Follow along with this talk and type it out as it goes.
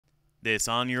This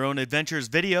On Your Own Adventures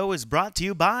video is brought to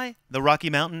you by the Rocky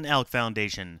Mountain Elk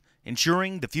Foundation,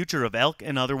 ensuring the future of elk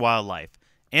and other wildlife,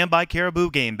 and by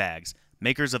Caribou Game Bags,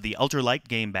 makers of the ultralight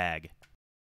game bag.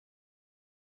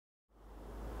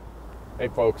 Hey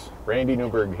folks, Randy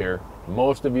Newberg here.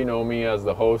 Most of you know me as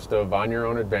the host of On Your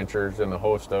Own Adventures and the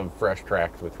host of Fresh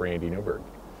Tracks with Randy Newberg.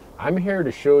 I'm here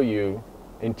to show you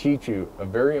and teach you a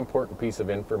very important piece of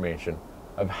information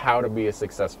of how to be a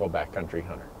successful backcountry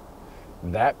hunter.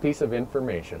 That piece of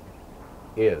information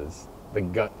is the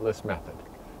gutless method.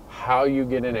 How you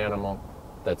get an animal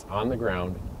that's on the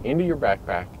ground into your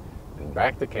backpack and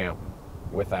back to camp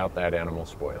without that animal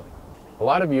spoiling. A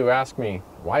lot of you ask me,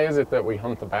 why is it that we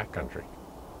hunt the backcountry?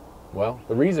 Well,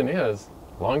 the reason is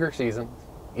longer seasons,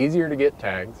 easier to get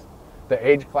tags, the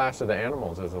age class of the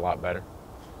animals is a lot better,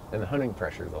 and the hunting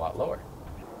pressure is a lot lower.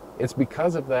 It's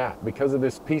because of that, because of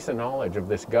this piece of knowledge of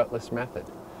this gutless method,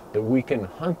 that we can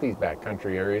hunt these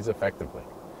backcountry areas effectively.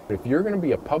 If you're going to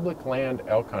be a public land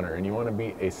elk hunter and you want to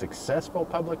be a successful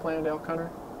public land elk hunter,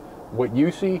 what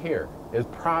you see here is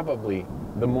probably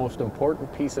the most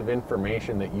important piece of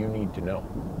information that you need to know.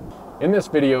 In this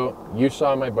video, you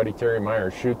saw my buddy Terry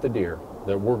Myers shoot the deer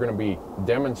that we're going to be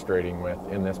demonstrating with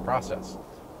in this process.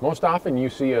 Most often you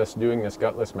see us doing this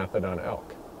gutless method on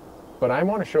elk, but I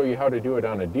want to show you how to do it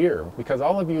on a deer because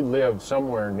all of you live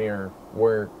somewhere near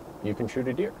where you can shoot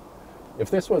a deer.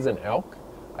 If this was an elk,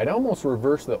 I'd almost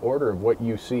reverse the order of what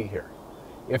you see here.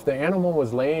 If the animal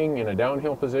was laying in a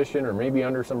downhill position or maybe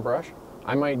under some brush,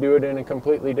 I might do it in a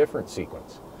completely different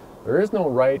sequence. There is no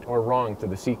right or wrong to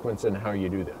the sequence and how you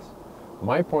do this.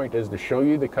 My point is to show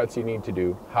you the cuts you need to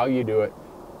do, how you do it,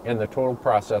 and the total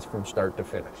process from start to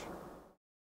finish.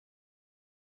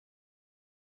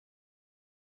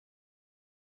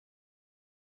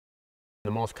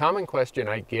 The most common question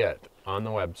I get on the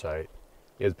website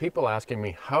is people asking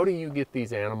me, how do you get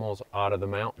these animals out of the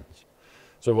mountains?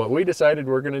 So what we decided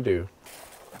we're going to do,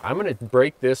 I'm going to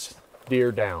break this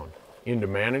deer down into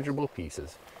manageable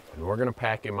pieces, and we're going to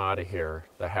pack him out of here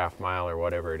the half mile or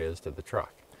whatever it is to the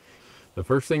truck. The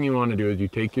first thing you want to do is you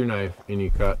take your knife and you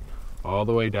cut all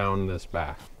the way down this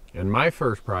back. And my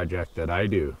first project that I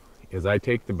do is I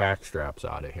take the back straps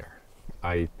out of here.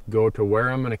 I go to where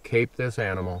I'm going to cape this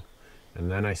animal, and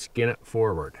then I skin it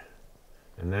forward.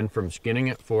 And then from skinning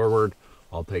it forward,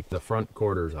 I'll take the front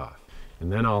quarters off.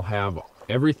 And then I'll have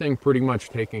everything pretty much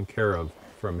taken care of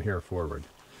from here forward.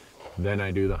 Then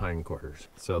I do the hind quarters.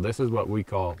 So this is what we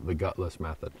call the gutless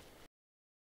method.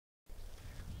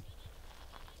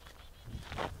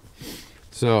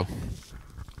 So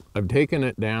I've taken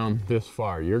it down this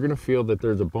far. You're gonna feel that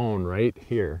there's a bone right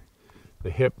here,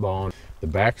 the hip bone. The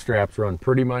back straps run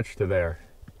pretty much to there.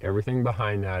 Everything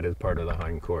behind that is part of the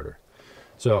hind quarter.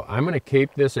 So I'm going to cape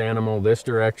this animal this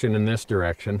direction and this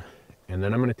direction, and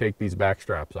then I'm going to take these back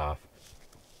straps off.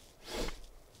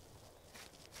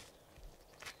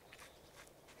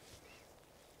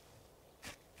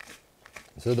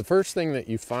 So the first thing that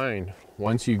you find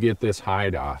once you get this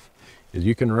hide off is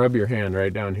you can rub your hand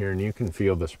right down here and you can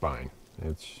feel the spine.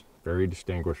 It's very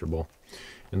distinguishable.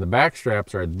 And the back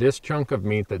straps are this chunk of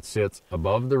meat that sits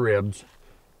above the ribs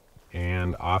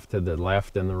and off to the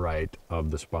left and the right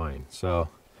of the spine. So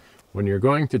when you're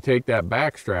going to take that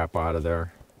back strap out of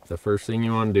there, the first thing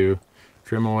you want to do,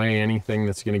 trim away anything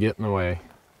that's going to get in the way,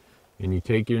 and you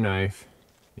take your knife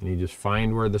and you just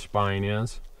find where the spine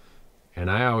is. And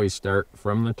I always start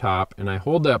from the top and I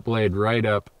hold that blade right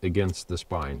up against the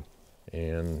spine,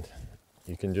 and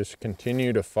you can just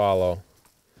continue to follow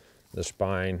the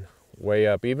spine way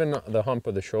up, even the hump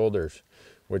of the shoulders,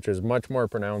 which is much more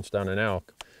pronounced on an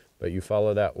elk. But you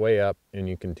follow that way up and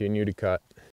you continue to cut.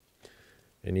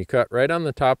 And you cut right on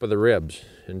the top of the ribs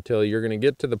until you're going to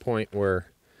get to the point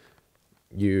where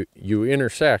you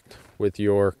intersect with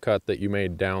your cut that you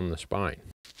made down the spine.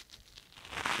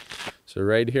 So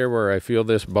right here where I feel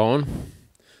this bone,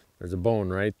 there's a bone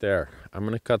right there. I'm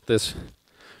going to cut this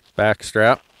back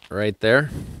strap right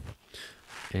there,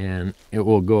 and it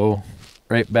will go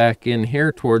right back in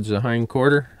here towards the hind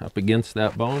quarter up against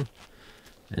that bone.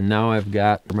 And now I've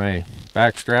got my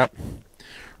back strap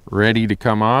ready to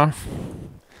come off.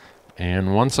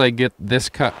 And once I get this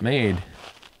cut made,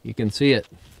 you can see it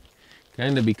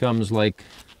kind of becomes like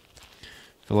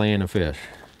filleting a fish.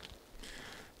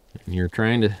 And you're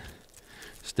trying to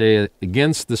stay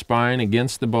against the spine,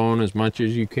 against the bone as much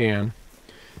as you can.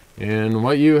 And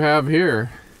what you have here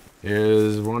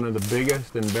is one of the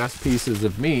biggest and best pieces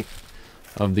of meat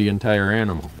of the entire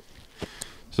animal.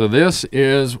 So this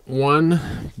is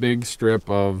one big strip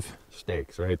of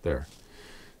steaks right there.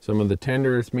 Some of the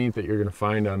tenderest meat that you're going to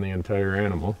find on the entire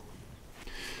animal.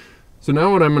 So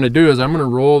now what I'm going to do is I'm going to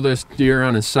roll this deer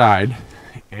on his side,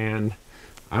 and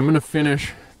I'm going to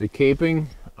finish the caping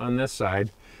on this side,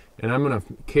 and I'm going to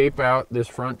cape out this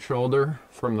front shoulder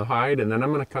from the hide, and then I'm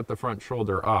going to cut the front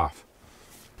shoulder off.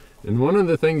 And one of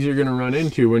the things you're going to run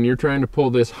into when you're trying to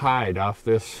pull this hide off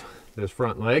this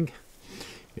front leg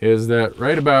is that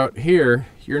right about here,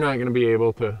 you're not going to be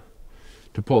able to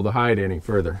pull the hide any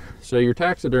further. So your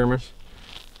taxidermist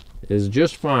is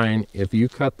just fine if you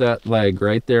cut that leg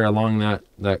right there along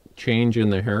that change in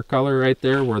the hair color right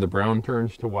there where the brown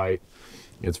turns to white.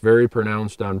 It's very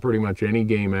pronounced on pretty much any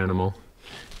game animal,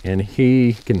 and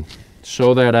he can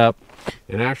sew that up,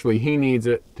 and actually he needs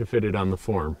it to fit it on the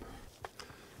form.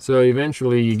 So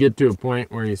eventually you get to a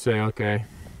point where you say, okay,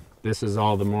 this is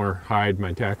all the more hide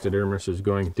my taxidermist is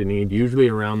going to need, usually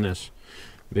around this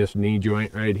knee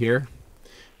joint right here,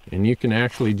 and you can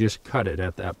actually just cut it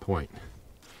at that point.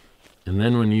 And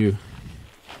then when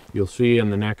you'll see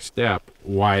in the next step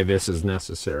why this is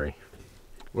necessary.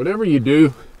 Whatever you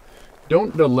do,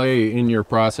 don't delay in your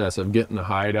process of getting the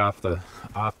hide off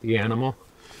the animal.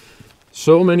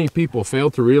 So many people fail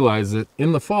to realize that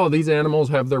in the fall, these animals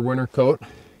have their winter coat.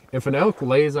 If an elk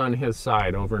lays on his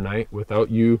side overnight without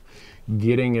you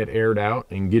getting it aired out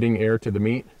and getting air to the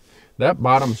meat, that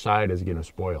bottom side is going to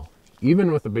spoil.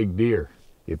 Even with a big deer,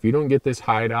 if you don't get this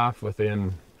hide off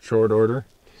within short order,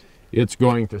 it's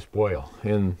going to spoil.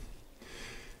 And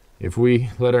if we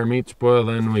let our meat spoil,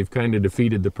 then we've kind of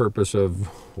defeated the purpose of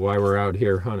why we're out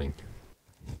here hunting.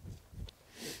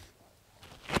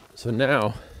 So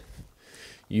now,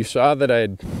 you saw that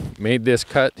I'd made this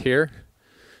cut here.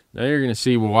 Now you're going to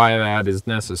see why that is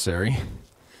necessary.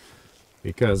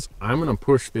 Because I'm going to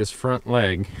push this front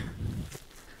leg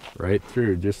right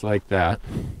through just like that.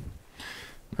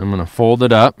 I'm going to fold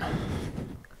it up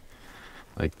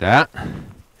like that.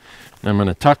 I'm going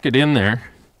to tuck it in there,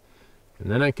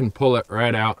 and then I can pull it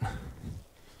right out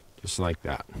just like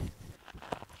that.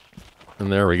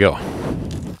 And there we go.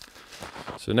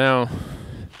 So now,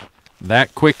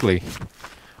 that quickly,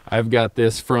 I've got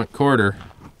this front quarter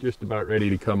just about ready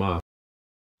to come off.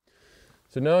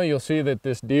 So now you'll see that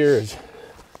this deer is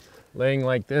laying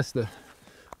like this. The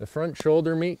front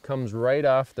shoulder meat comes right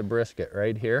off the brisket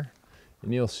right here.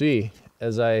 And you'll see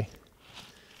as I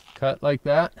cut like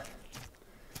that,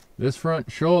 this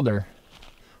front shoulder,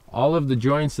 all of the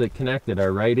joints that connect it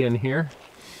are right in here.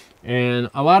 And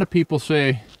a lot of people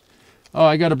say, oh,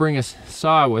 I got to bring a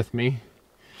saw with me.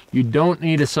 You don't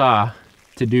need a saw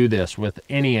to do this with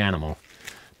any animal.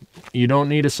 You don't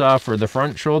need a saw for the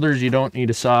front shoulders. You don't need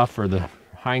a saw for the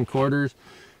hind quarters.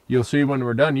 You'll see when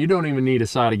we're done, you don't even need a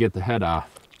saw to get the head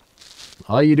off.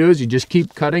 All you do is you just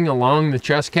keep cutting along the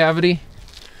chest cavity,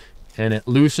 and it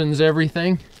loosens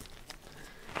everything.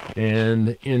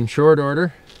 And in short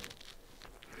order,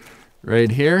 right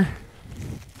here,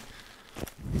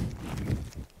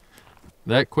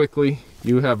 that quickly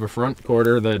you have a front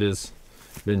quarter that has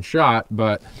been shot,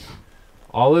 but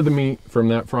all of the meat from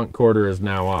that front quarter is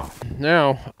now off.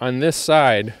 Now on this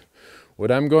side,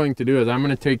 what I'm going to do is I'm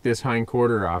going to take this hind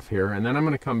quarter off here, and then I'm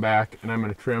going to come back and I'm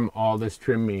going to trim all this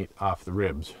trim meat off the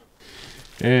ribs.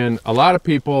 And a lot of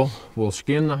people will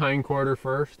skin the hind quarter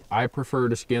first. I prefer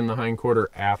to skin the hind quarter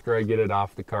after I get it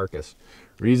off the carcass.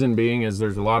 Reason being is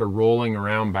there's a lot of rolling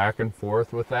around back and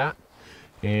forth with that.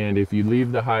 And if you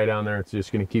leave the hide on there, it's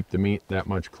just going to keep the meat that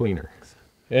much cleaner.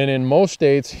 And in most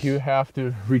states, you have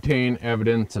to retain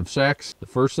evidence of sex. The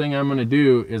first thing I'm going to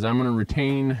do is I'm going to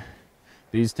retain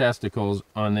these testicles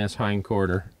on this hind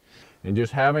quarter. And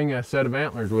just having a set of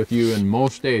antlers with you in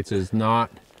most states does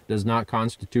not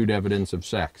constitute evidence of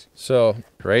sex. So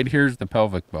right here's the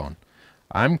pelvic bone.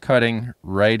 I'm cutting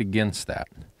right against that.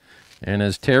 And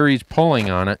as Terry's pulling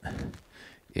on it,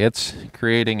 it's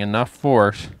creating enough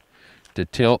force to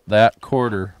tilt that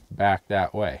quarter back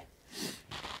that way.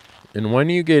 And when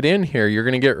you get in here, you're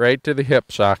going to get right to the hip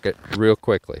socket real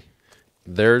quickly.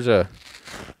 There's a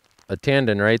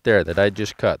tendon right there that I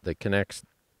just cut that connects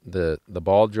the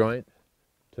ball joint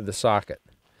to the socket.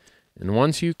 And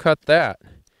once you cut that,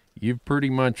 you've pretty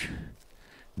much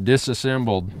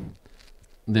disassembled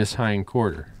this hind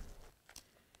quarter.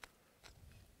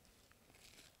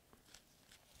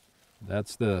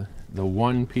 That's the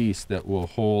one piece that will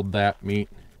hold that meat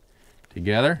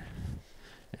together.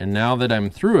 And now that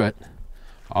I'm through it,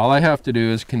 all I have to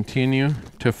do is continue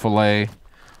to fillet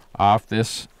off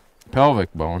this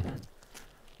pelvic bone,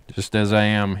 just as I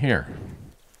am here.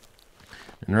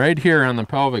 And right here on the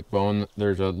pelvic bone,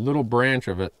 there's a little branch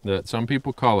of it that some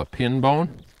people call a pin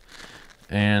bone.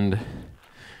 And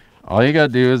all you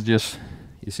gotta do is just,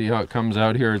 you see how it comes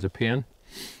out here as a pin?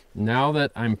 Now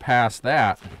that I'm past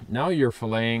that, now you're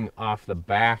filleting off the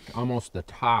back, almost the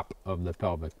top of the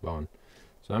pelvic bone.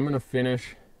 So I'm going to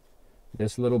finish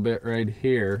this little bit right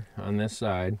here on this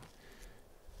side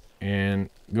and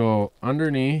go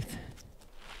underneath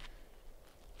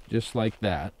just like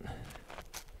that.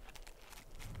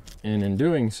 And in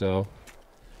doing so,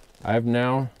 I've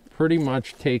now pretty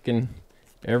much taken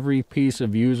every piece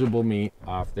of usable meat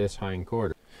off this hind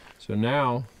quarter. So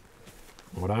now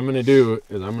what I'm going to do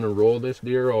is I'm going to roll this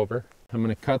deer over. I'm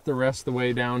going to cut the rest of the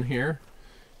way down here.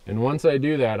 And once I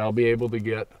do that, I'll be able to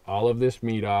get all of this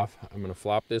meat off. I'm going to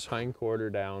flop this hind quarter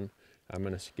down. I'm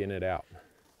going to skin it out.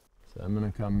 So I'm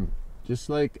going to come just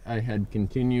like I had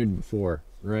continued before,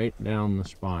 right down the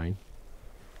spine,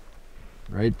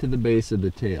 right to the base of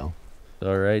the tail.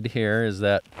 So right here is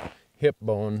that hip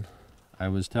bone I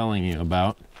was telling you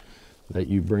about, that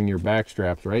you bring your back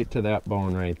straps right to that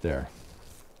bone right there.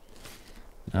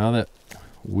 Now that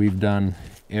we've done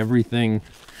everything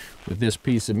with this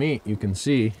piece of meat, you can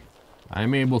see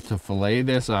I'm able to fillet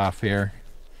this off here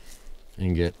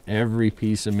and get every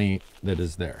piece of meat that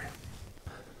is there.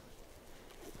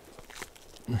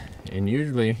 And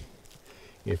usually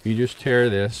if you just tear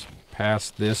this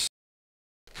past this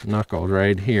knuckle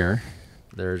right here,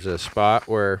 there's a spot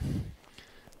where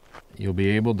you'll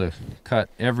be able to cut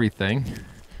everything.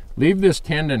 Leave this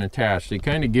tendon attached. It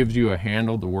kind of gives you a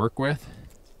handle to work with.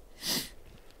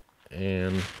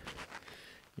 And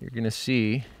you're gonna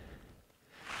see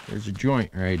there's a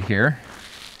joint right here.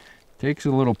 Takes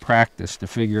a little practice to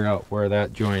figure out where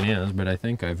that joint is, but I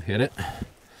think I've hit it.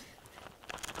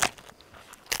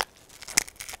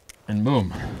 And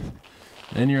boom.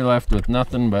 Then you're left with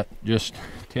nothing but just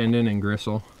tendon and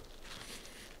gristle.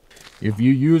 If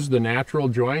you use the natural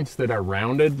joints that are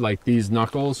rounded, like these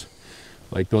knuckles,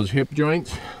 like those hip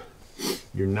joints,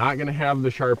 you're not going to have the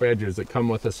sharp edges that come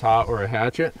with a saw or a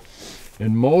hatchet.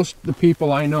 And most of the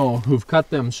people I know who've cut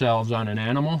themselves on an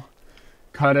animal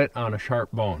cut it on a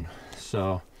sharp bone.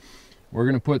 So we're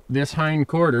going to put this hind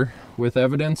quarter with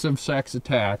evidence of sex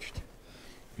attached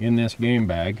in this game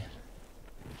bag.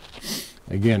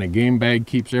 Again, a game bag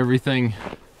keeps everything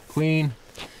clean,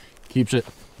 keeps it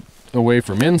away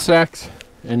from insects.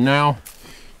 And now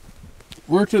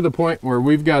we're to the point where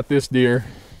we've got this deer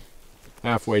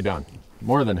halfway done,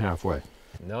 more than halfway.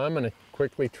 Now I'm going to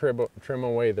quickly trim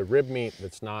away the rib meat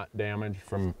that's not damaged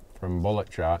from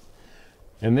bullet shot.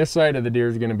 And this side of the deer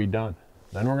is going to be done.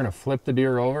 Then we're going to flip the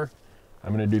deer over.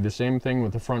 I'm going to do the same thing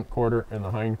with the front quarter and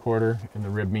the hind quarter and the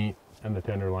rib meat and the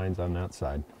tenderloins on that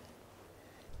side.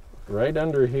 Right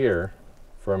under here,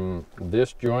 from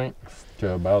this joint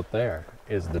to about there,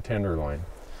 is the tenderloin.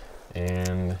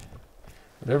 And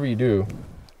whatever you do,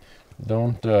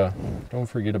 don't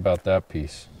forget about that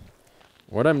piece.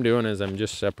 What I'm doing is I'm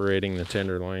just separating the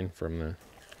tenderloin from the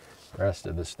rest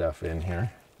of the stuff in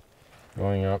here.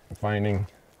 Going up, finding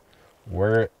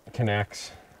where it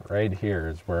connects. Right here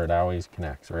is where it always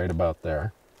connects, right about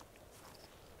there.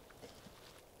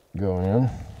 Go in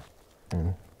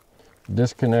and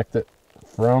disconnect it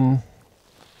from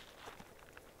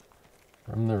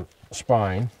the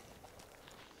spine.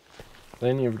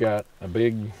 Then you've got a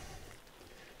big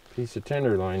piece of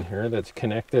tenderloin here that's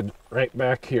connected right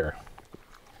back here,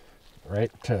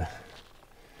 right to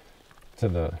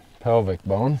the pelvic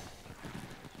bone,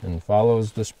 and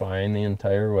follows the spine the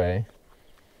entire way.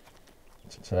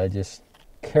 So I just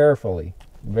carefully,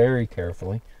 very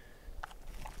carefully,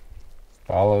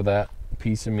 follow that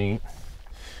piece of meat.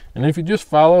 And if you just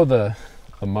follow the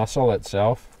muscle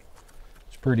itself,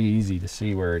 it's pretty easy to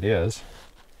see where it is.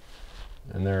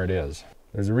 And there it is.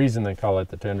 There's a reason they call it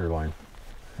the tenderloin.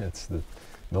 It's the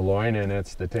loin, and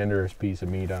it's the tenderest piece of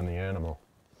meat on the animal.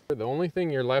 The only thing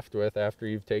you're left with after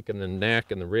you've taken the neck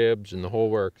and the ribs and the whole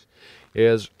works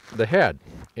is the head.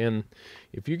 And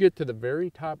if you get to the very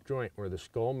top joint where the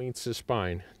skull meets the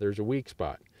spine, there's a weak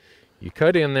spot. You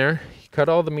cut in there, you cut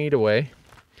all the meat away,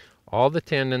 all the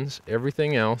tendons,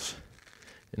 everything else.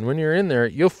 And when you're in there,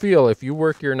 you'll feel, if you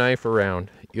work your knife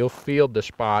around, you'll feel the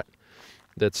spot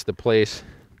that's the place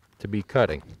to be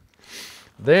cutting.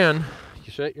 Then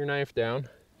you set your knife down,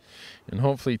 and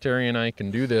hopefully Terry and I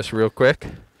can do this real quick.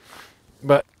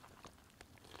 But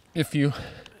if you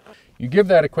give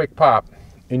that a quick pop,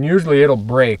 and usually it'll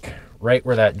break right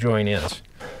where that joint is.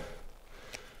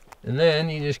 And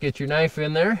then you just get your knife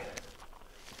in there,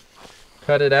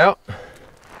 cut it out,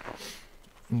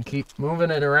 and keep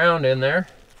moving it around in there.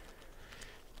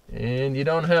 And you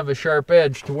don't have a sharp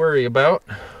edge to worry about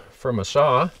from a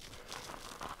saw.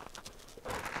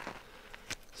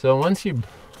 So once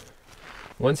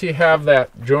you have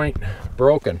that joint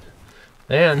broken,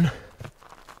 then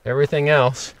everything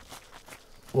else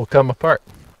will come apart.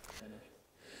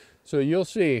 So you'll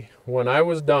see when I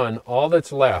was done, all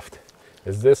that's left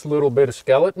is this little bit of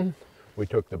skeleton. We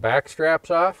took the back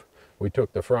straps off, we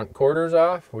took the front quarters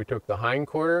off, we took the hind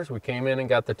quarters, we came in and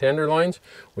got the tenderloins,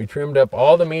 we trimmed up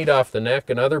all the meat off the neck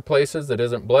and other places that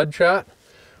isn't bloodshot.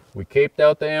 We caped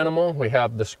out the animal, we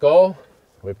have the skull,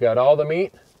 we've got all the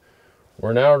meat.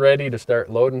 We're now ready to start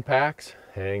loading packs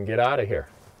and get out of here.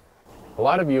 A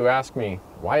lot of you ask me,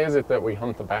 why is it that we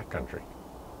hunt the backcountry?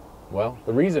 Well,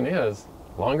 the reason is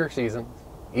longer seasons,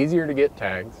 easier to get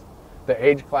tags, the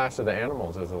age class of the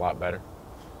animals is a lot better,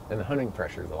 and the hunting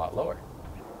pressure is a lot lower.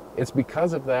 It's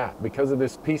because of that, because of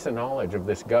this piece of knowledge of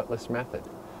this gutless method,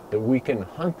 that we can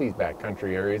hunt these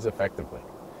backcountry areas effectively.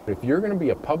 If you're going to be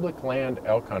a public land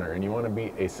elk hunter and you want to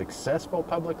be a successful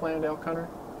public land elk hunter,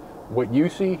 what you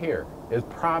see here is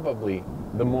probably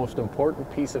the most important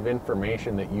piece of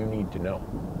information that you need to know.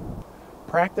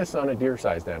 Practice on a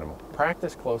deer-sized animal.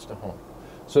 Practice close to home.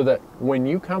 So that when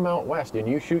you come out west and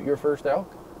you shoot your first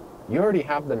elk, you already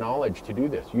have the knowledge to do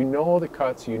this. You know the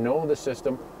cuts, you know the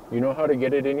system, you know how to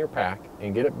get it in your pack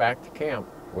and get it back to camp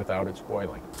without it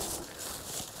spoiling.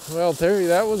 Well, Terry,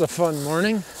 that was a fun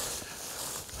morning.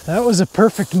 That was a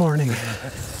perfect morning.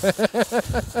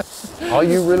 All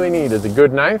you really need is a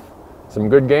good knife, some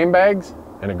good game bags,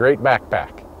 and a great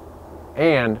backpack.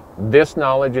 And this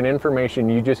knowledge and information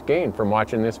you just gained from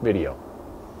watching this video.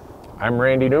 I'm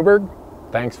Randy Newberg.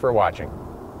 Thanks for watching.